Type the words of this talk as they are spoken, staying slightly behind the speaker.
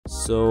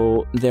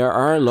So there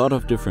are a lot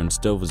of different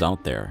stoves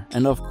out there,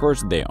 and of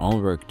course they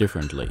all work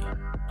differently.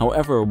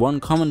 However,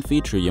 one common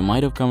feature you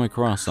might have come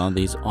across are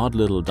these odd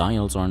little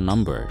dials or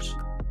numbers.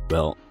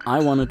 Well, I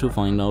wanted to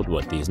find out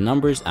what these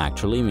numbers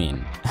actually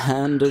mean,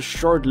 and a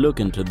short look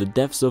into the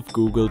depths of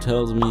Google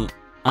tells me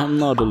I'm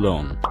not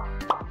alone.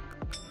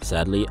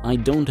 Sadly, I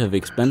don't have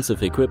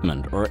expensive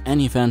equipment or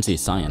any fancy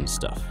science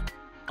stuff.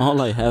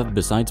 All I have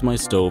besides my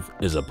stove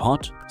is a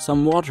pot,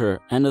 some water,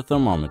 and a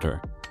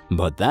thermometer.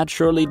 But that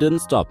surely didn't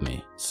stop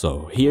me,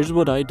 so here's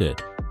what I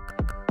did.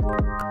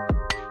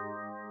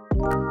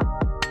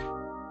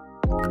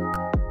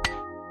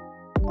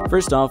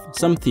 First off,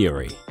 some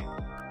theory.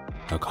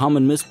 A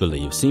common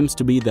misbelief seems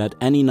to be that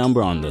any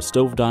number on the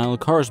stove dial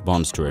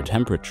corresponds to a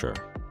temperature.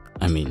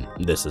 I mean,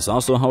 this is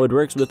also how it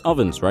works with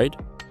ovens, right?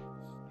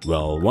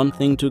 Well, one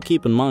thing to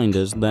keep in mind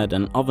is that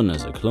an oven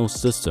is a closed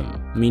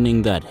system,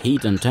 meaning that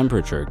heat and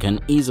temperature can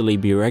easily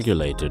be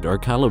regulated or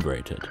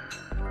calibrated.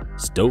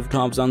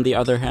 Stovetops, on the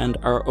other hand,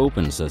 are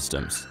open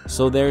systems,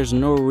 so there's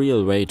no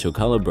real way to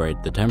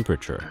calibrate the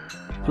temperature.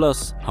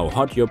 Plus, how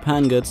hot your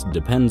pan gets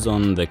depends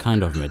on the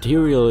kind of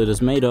material it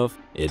is made of,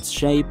 its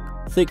shape,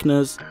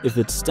 thickness, if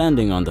it's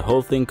standing on the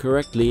whole thing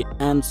correctly,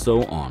 and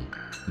so on.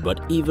 But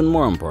even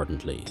more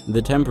importantly,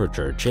 the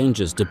temperature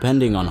changes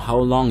depending on how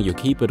long you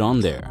keep it on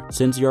there,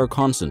 since you're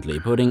constantly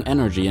putting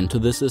energy into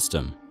the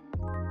system.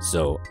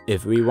 So,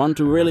 if we want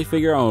to really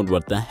figure out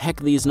what the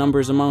heck these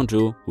numbers amount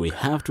to, we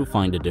have to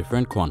find a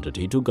different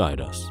quantity to guide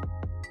us.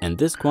 And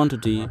this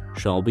quantity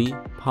shall be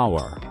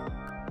power.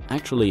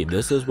 Actually,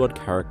 this is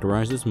what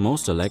characterizes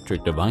most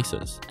electric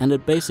devices, and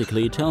it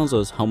basically tells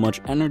us how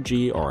much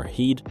energy or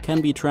heat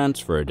can be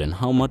transferred in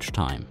how much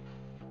time.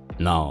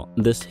 Now,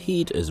 this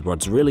heat is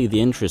what's really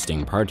the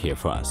interesting part here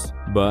for us,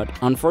 but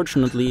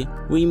unfortunately,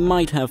 we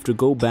might have to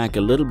go back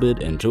a little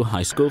bit into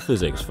high school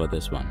physics for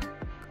this one.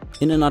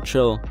 In a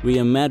nutshell, we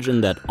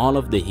imagine that all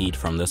of the heat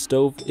from the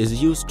stove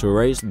is used to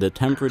raise the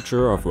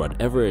temperature of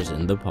whatever is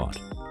in the pot.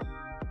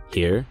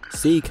 Here,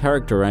 C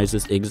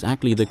characterizes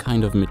exactly the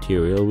kind of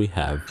material we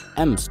have,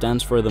 M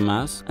stands for the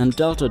mass, and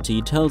delta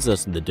T tells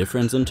us the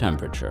difference in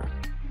temperature.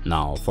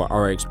 Now, for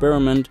our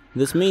experiment,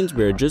 this means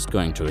we're just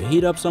going to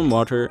heat up some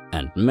water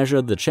and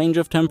measure the change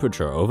of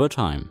temperature over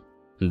time.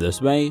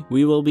 This way,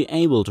 we will be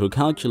able to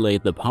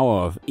calculate the power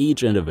of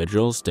each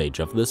individual stage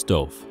of the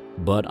stove.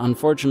 But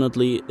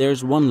unfortunately,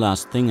 there's one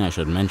last thing I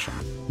should mention.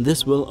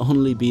 This will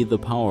only be the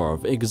power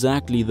of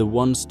exactly the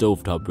one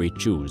stovetop we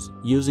choose,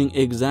 using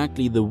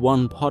exactly the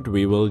one pot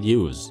we will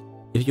use.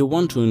 If you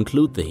want to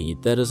include the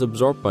heat that is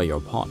absorbed by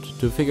your pot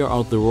to figure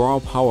out the raw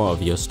power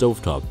of your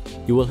stovetop,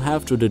 you will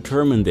have to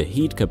determine the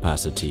heat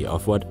capacity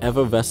of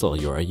whatever vessel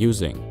you are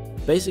using.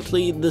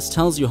 Basically, this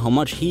tells you how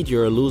much heat you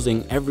are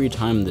losing every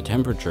time the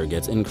temperature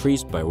gets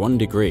increased by 1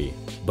 degree.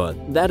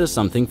 But that is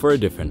something for a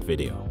different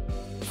video.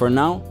 For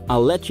now,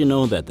 I'll let you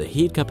know that the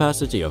heat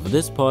capacity of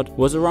this pot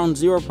was around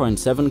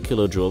 0.7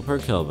 kJ per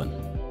Kelvin.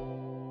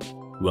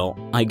 Well,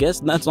 I guess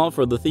that's all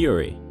for the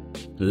theory.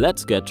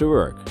 Let's get to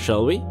work,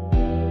 shall we?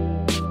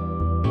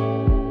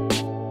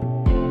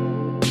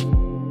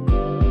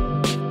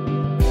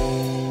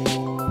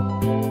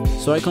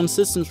 So I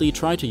consistently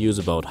try to use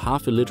about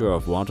half a liter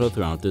of water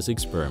throughout this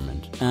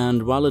experiment,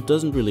 and while it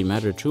doesn't really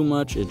matter too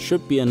much, it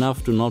should be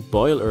enough to not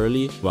boil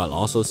early while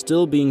also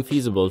still being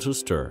feasible to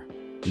stir.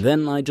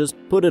 Then I just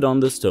put it on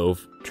the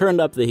stove,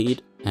 turned up the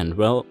heat, and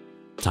well,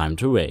 time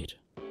to wait.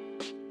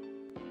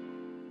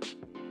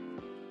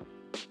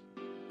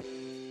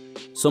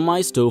 So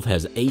my stove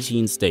has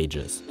 18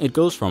 stages. It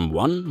goes from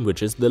 1,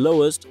 which is the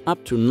lowest,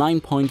 up to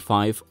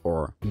 9.5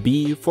 or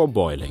B for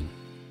boiling.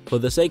 For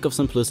the sake of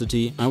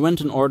simplicity, I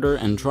went in order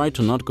and tried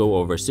to not go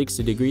over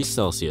 60 degrees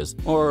Celsius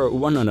or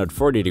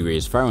 140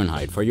 degrees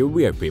Fahrenheit for you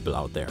weird people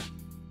out there.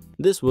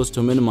 This was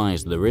to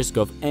minimize the risk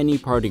of any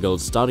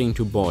particles starting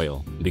to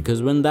boil,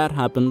 because when that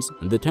happens,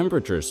 the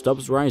temperature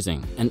stops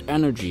rising and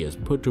energy is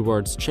put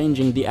towards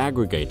changing the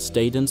aggregate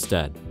state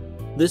instead.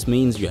 This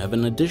means you have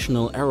an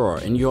additional error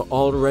in your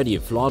already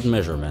flawed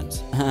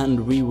measurements, and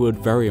we would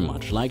very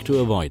much like to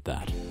avoid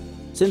that.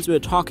 Since we're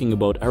talking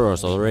about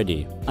errors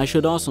already, I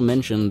should also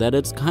mention that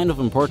it's kind of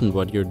important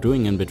what you're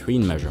doing in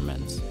between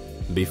measurements.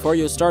 Before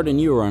you start a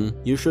new run,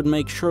 you should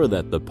make sure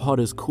that the pot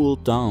is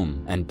cooled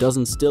down and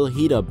doesn't still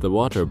heat up the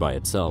water by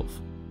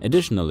itself.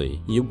 Additionally,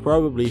 you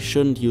probably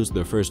shouldn't use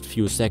the first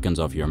few seconds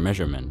of your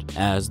measurement,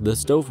 as the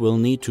stove will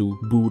need to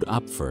boot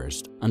up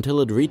first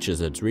until it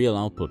reaches its real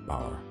output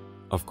power.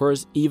 Of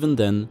course, even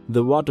then,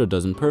 the water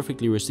doesn't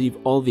perfectly receive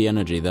all the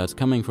energy that's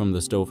coming from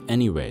the stove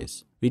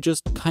anyways. We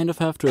just kind of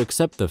have to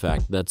accept the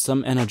fact that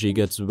some energy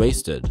gets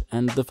wasted,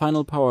 and the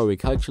final power we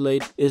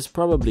calculate is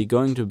probably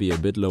going to be a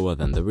bit lower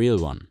than the real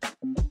one.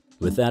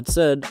 With that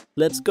said,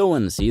 let's go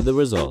and see the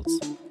results.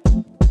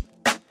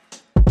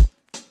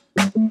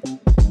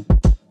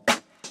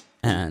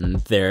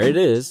 And there it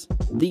is.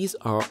 These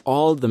are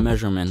all the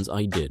measurements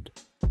I did.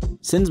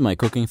 Since my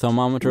cooking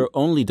thermometer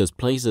only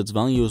displays its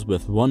values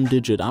with 1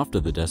 digit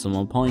after the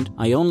decimal point,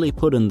 I only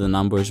put in the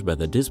numbers where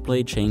the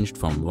display changed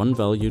from one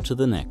value to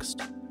the next.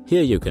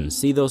 Here you can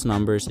see those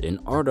numbers in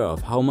order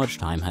of how much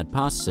time had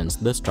passed since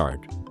the start.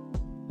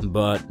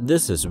 But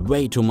this is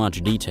way too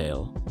much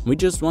detail. We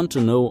just want to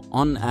know,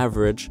 on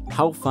average,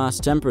 how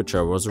fast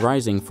temperature was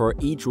rising for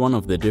each one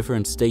of the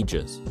different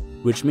stages,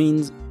 which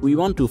means we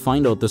want to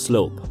find out the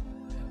slope.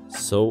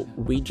 So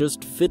we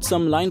just fit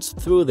some lines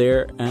through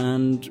there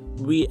and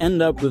we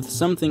end up with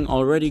something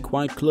already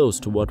quite close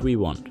to what we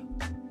want.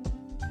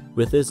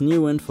 With this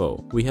new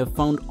info, we have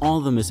found all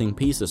the missing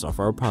pieces of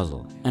our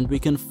puzzle and we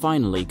can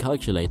finally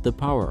calculate the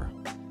power.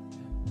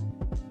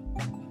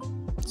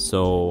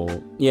 So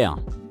yeah,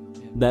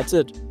 that's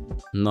it.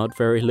 Not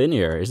very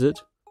linear, is it?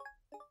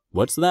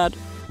 What's that?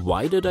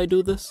 Why did I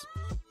do this?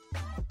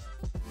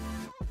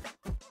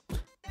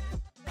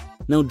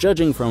 Now,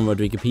 judging from what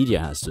Wikipedia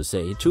has to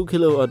say, 2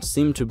 kilowatts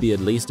seem to be at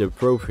least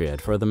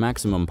appropriate for the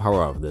maximum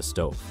power of this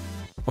stove.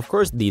 Of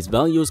course, these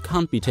values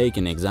can't be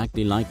taken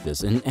exactly like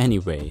this in any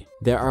way.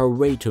 There are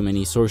way too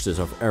many sources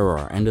of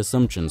error and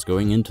assumptions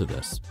going into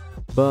this.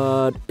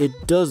 But it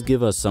does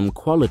give us some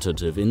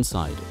qualitative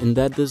insight in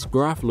that this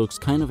graph looks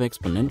kind of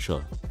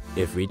exponential.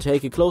 If we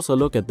take a closer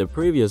look at the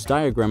previous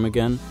diagram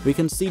again, we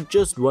can see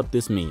just what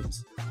this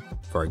means.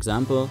 For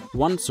example,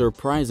 one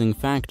surprising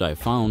fact I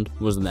found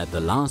was that the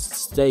last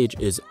stage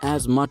is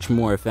as much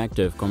more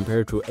effective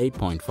compared to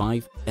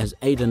 8.5 as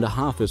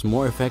 8.5 is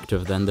more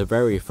effective than the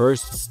very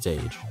first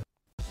stage.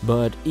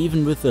 But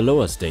even with the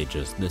lower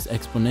stages, this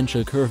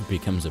exponential curve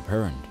becomes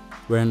apparent.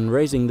 When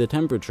raising the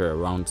temperature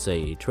around,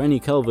 say, 20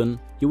 Kelvin,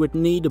 you would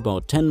need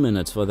about 10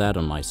 minutes for that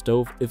on my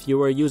stove if you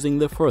were using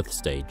the 4th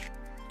stage.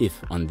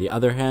 If, on the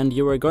other hand,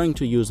 you were going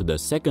to use the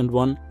second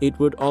one, it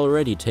would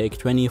already take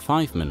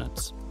 25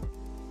 minutes.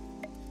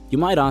 You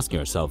might ask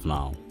yourself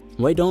now,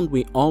 why don't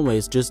we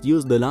always just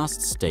use the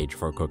last stage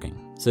for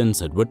cooking,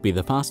 since it would be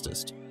the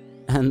fastest?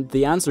 And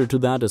the answer to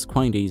that is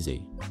quite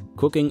easy.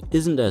 Cooking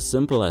isn't as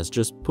simple as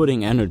just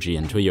putting energy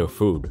into your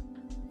food.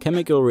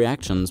 Chemical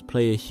reactions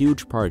play a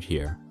huge part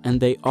here, and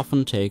they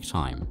often take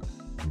time.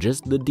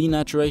 Just the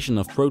denaturation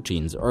of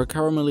proteins or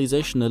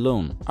caramelization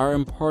alone are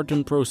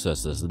important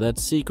processes that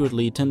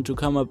secretly tend to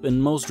come up in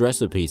most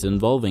recipes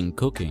involving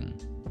cooking.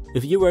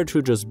 If you were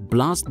to just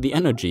blast the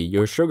energy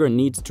your sugar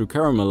needs to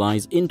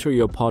caramelize into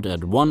your pot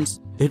at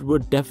once, it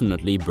would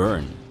definitely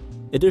burn.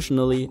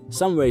 Additionally,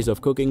 some ways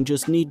of cooking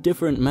just need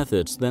different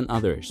methods than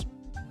others.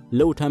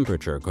 Low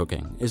temperature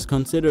cooking is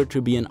considered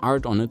to be an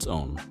art on its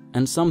own,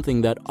 and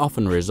something that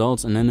often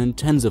results in an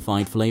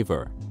intensified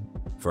flavor.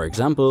 For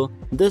example,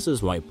 this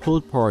is why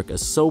pulled pork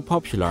is so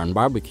popular in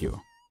barbecue.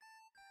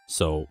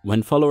 So,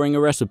 when following a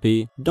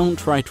recipe, don't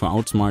try to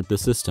outsmart the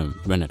system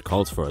when it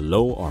calls for a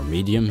low or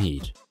medium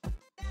heat.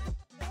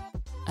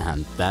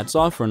 And that's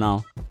all for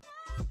now.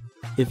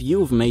 If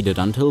you've made it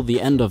until the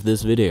end of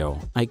this video,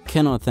 I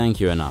cannot thank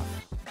you enough.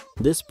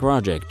 This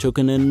project took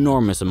an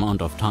enormous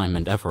amount of time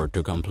and effort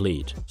to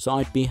complete, so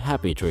I'd be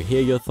happy to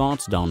hear your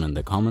thoughts down in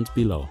the comments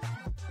below.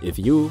 If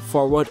you,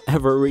 for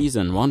whatever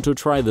reason, want to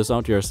try this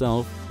out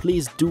yourself,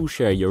 please do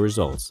share your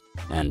results.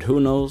 And who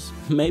knows,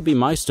 maybe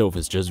my stove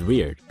is just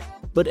weird.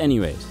 But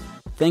anyways,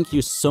 thank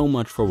you so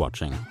much for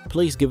watching.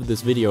 Please give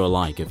this video a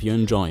like if you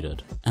enjoyed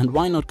it, and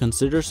why not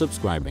consider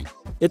subscribing?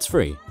 It's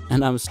free,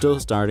 and I'm still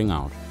starting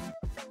out.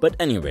 But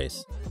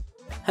anyways,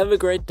 have a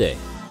great day.